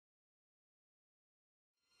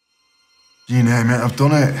You name it, I've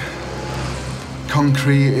done it.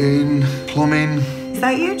 Concreting, plumbing. Is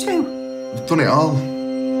that you two? I've done it all.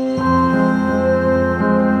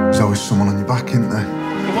 There's always someone on your back, isn't there?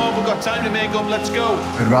 Come on, we've got time to make up, let's go.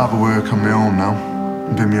 I'd rather work on my own now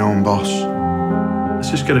and be my own boss. Let's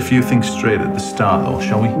just get a few things straight at the start, though,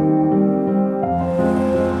 shall we?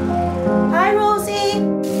 Hi, Rosie.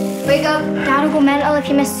 Wake up. Dad will go mental if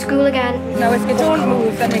you miss school again. No, if you don't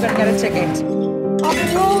move, then you're going to get a ticket. Oh,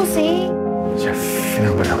 Rosie. You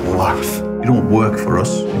feel with that laugh. You don't work for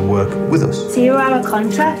us, you work with us. 0-hour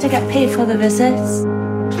contract to get paid for the visits.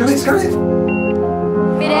 Get it.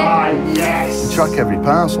 Yes. They track every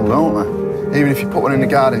parcel, don't they? Even if you put one in the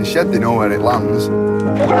garden shed, they know where it lands.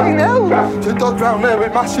 Fucking hell! There's a dog round there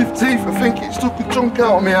with massive teeth. I think it stuck a chunk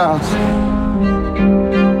out of my ass.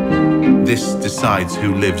 This decides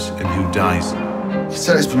who lives and who dies. You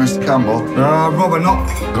said it's for Mr. Campbell. Robert, not.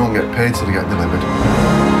 They don't get paid till they get delivered.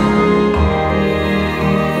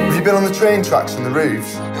 Have you been on the train tracks and the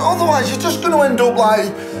roofs? Otherwise, you're just going to end up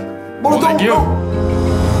like... Well, I don't know.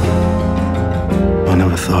 I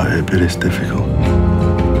never thought it'd be this difficult.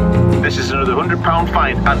 This is another £100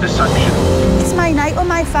 fine and a sanction. It's my night with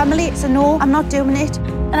my family, so no, I'm not doing it.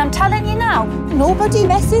 And I'm telling you now, nobody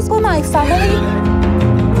messes with my family.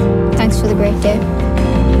 Thanks for the great day.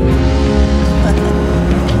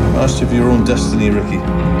 Master of your own destiny, Ricky.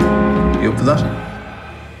 You up for that?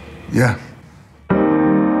 Yeah.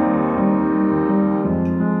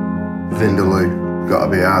 Vindaloo.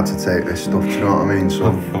 Gotta be hard to take this stuff, do you know what I mean? So,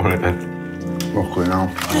 All right, then. luckily now.